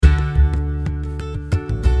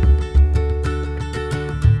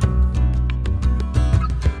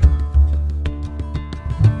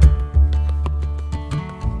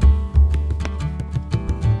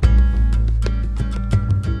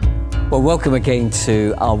Well, welcome again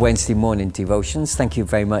to our Wednesday morning devotions. Thank you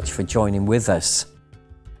very much for joining with us.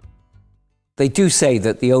 They do say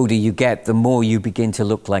that the older you get, the more you begin to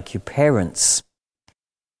look like your parents.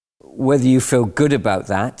 Whether you feel good about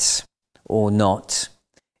that or not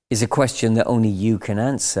is a question that only you can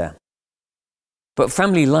answer. But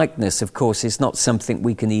family likeness, of course, is not something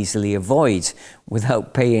we can easily avoid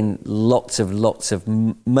without paying lots of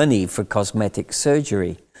money for cosmetic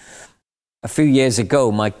surgery. A few years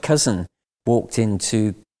ago, my cousin walked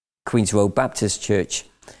into Queen's Road Baptist Church.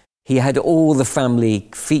 He had all the family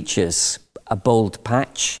features, a bald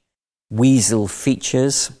patch, weasel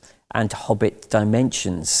features, and hobbit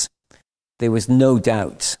dimensions. There was no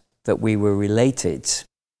doubt that we were related.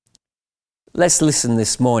 Let's listen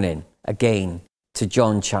this morning again to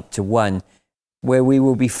John chapter 1, where we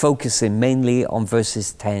will be focusing mainly on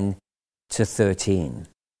verses 10 to 13.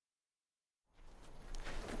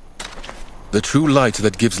 The true light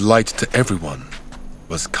that gives light to everyone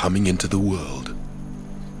was coming into the world.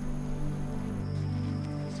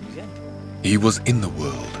 He was in the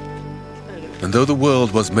world, and though the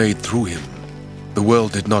world was made through him, the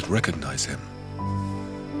world did not recognize him.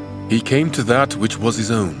 He came to that which was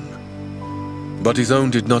his own, but his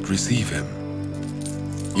own did not receive him.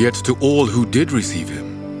 Yet to all who did receive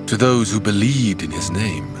him, to those who believed in his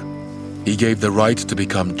name, he gave the right to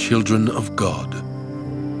become children of God.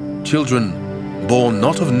 Children born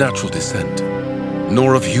not of natural descent,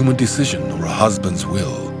 nor of human decision or a husband's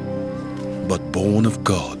will, but born of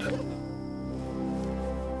God.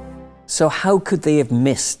 So how could they have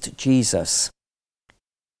missed Jesus?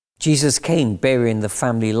 Jesus came bearing the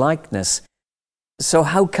family likeness. So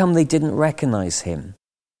how come they didn't recognize him?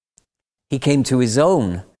 He came to his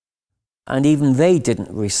own, and even they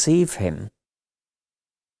didn't receive him.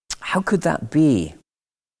 How could that be?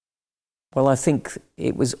 Well, I think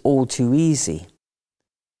it was all too easy.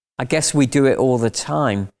 I guess we do it all the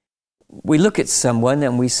time. We look at someone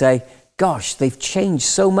and we say, gosh, they've changed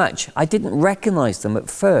so much. I didn't recognize them at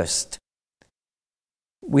first.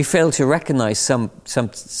 We fail to recognize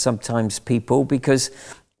sometimes people because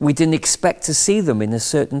we didn't expect to see them in a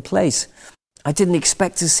certain place. I didn't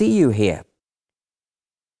expect to see you here.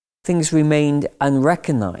 Things remained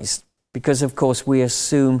unrecognized because, of course, we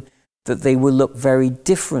assume that they will look very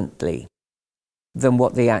differently than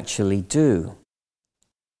what they actually do.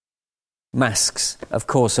 Masks, of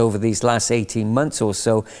course, over these last 18 months or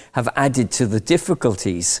so have added to the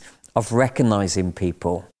difficulties of recognizing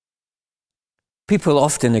people. People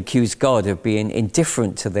often accuse God of being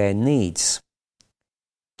indifferent to their needs.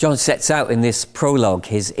 John sets out in this prologue,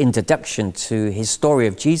 his introduction to his story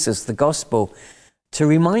of Jesus, the gospel, to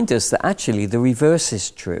remind us that actually the reverse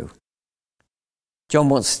is true. John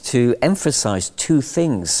wants to emphasize two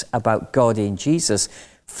things about God in Jesus.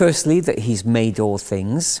 Firstly, that he's made all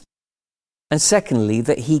things. And secondly,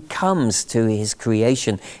 that he comes to his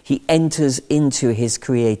creation. He enters into his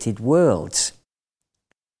created world.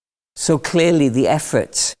 So clearly the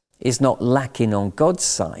effort is not lacking on God's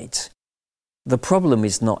side. The problem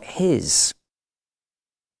is not his.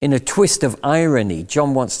 In a twist of irony,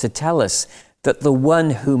 John wants to tell us that the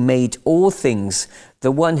one who made all things,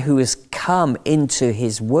 the one who has come into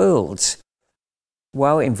his world,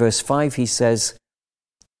 well, in verse 5 he says,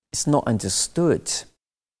 it's not understood.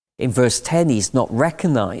 In verse 10 he's not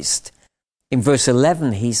recognized. In verse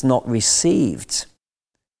 11 he's not received.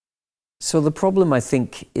 So the problem, I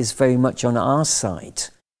think, is very much on our side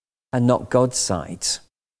and not God's side.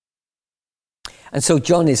 And so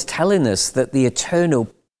John is telling us that the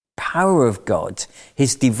eternal power of God,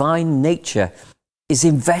 his divine nature, is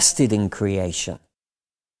invested in creation.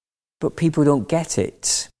 But people don't get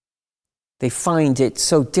it. They find it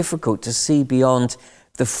so difficult to see beyond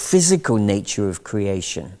the physical nature of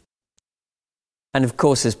creation. And of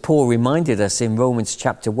course, as Paul reminded us in Romans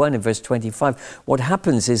chapter 1 and verse 25, what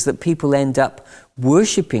happens is that people end up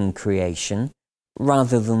worshipping creation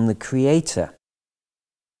rather than the Creator.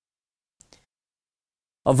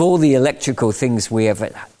 Of all the electrical things we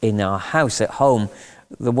have in our house at home,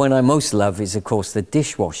 the one I most love is, of course, the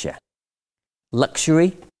dishwasher.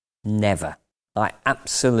 Luxury? Never. I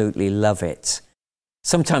absolutely love it.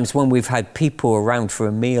 Sometimes when we've had people around for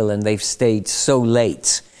a meal and they've stayed so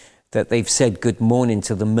late that they've said good morning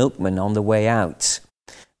to the milkman on the way out,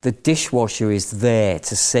 the dishwasher is there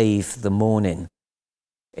to save the morning.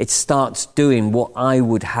 It starts doing what I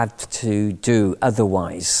would have to do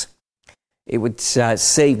otherwise. It would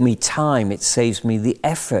save me time. It saves me the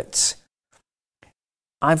effort.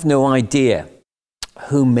 I've no idea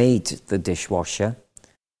who made the dishwasher.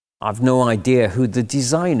 I've no idea who the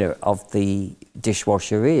designer of the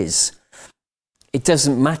dishwasher is. It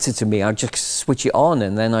doesn't matter to me. I just switch it on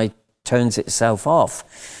and then I turns itself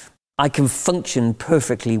off. I can function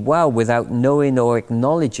perfectly well without knowing or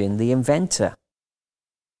acknowledging the inventor.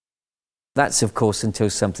 That's, of course, until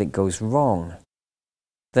something goes wrong.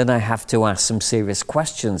 Then I have to ask some serious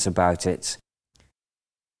questions about it.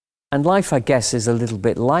 And life, I guess, is a little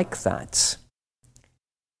bit like that.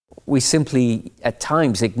 We simply, at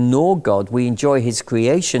times, ignore God. We enjoy His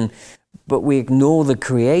creation, but we ignore the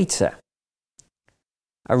Creator.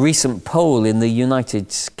 A recent poll in the United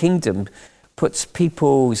Kingdom puts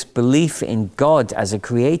people's belief in God as a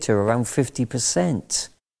creator around 50%.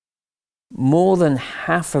 More than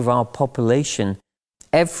half of our population,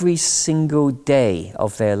 every single day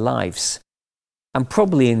of their lives, and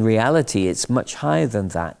probably in reality it's much higher than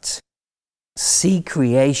that, see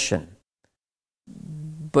creation,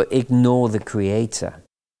 but ignore the Creator.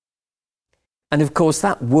 And of course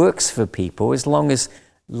that works for people as long as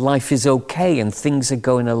life is okay and things are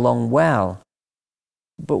going along well.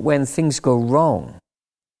 But when things go wrong,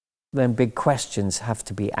 then big questions have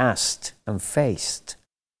to be asked and faced.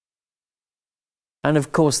 And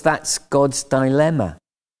of course, that's God's dilemma.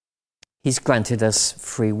 He's granted us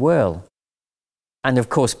free will. And of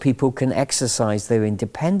course, people can exercise their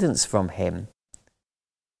independence from Him.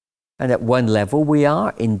 And at one level, we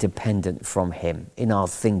are independent from Him in our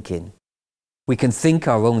thinking. We can think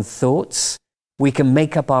our own thoughts. We can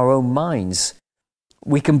make up our own minds.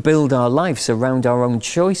 We can build our lives around our own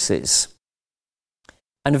choices.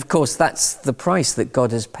 And of course, that's the price that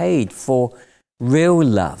God has paid for real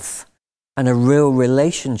love and a real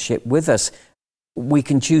relationship with us. We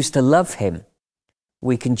can choose to love Him.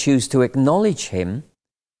 We can choose to acknowledge Him.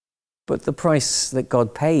 But the price that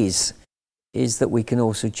God pays is that we can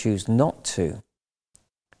also choose not to.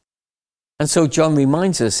 And so John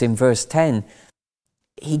reminds us in verse 10,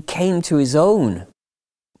 He came to His own,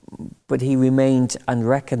 but He remained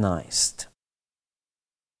unrecognized.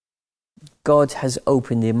 God has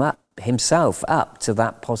opened Himself up to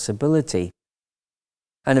that possibility.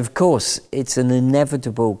 And of course, it's an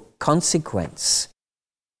inevitable consequence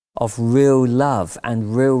of real love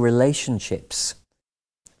and real relationships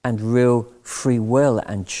and real free will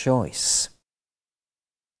and choice.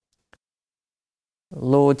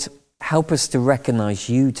 Lord, help us to recognize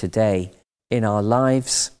You today in our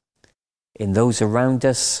lives, in those around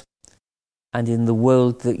us, and in the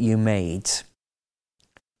world that You made.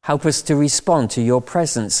 Help us to respond to Your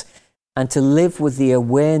presence and to live with the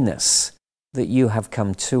awareness that You have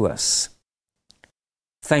come to us.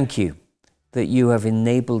 Thank You that You have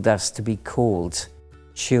enabled us to be called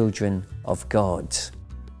children of God.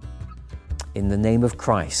 In the name of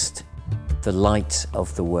Christ, the light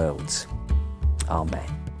of the world.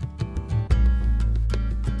 Amen.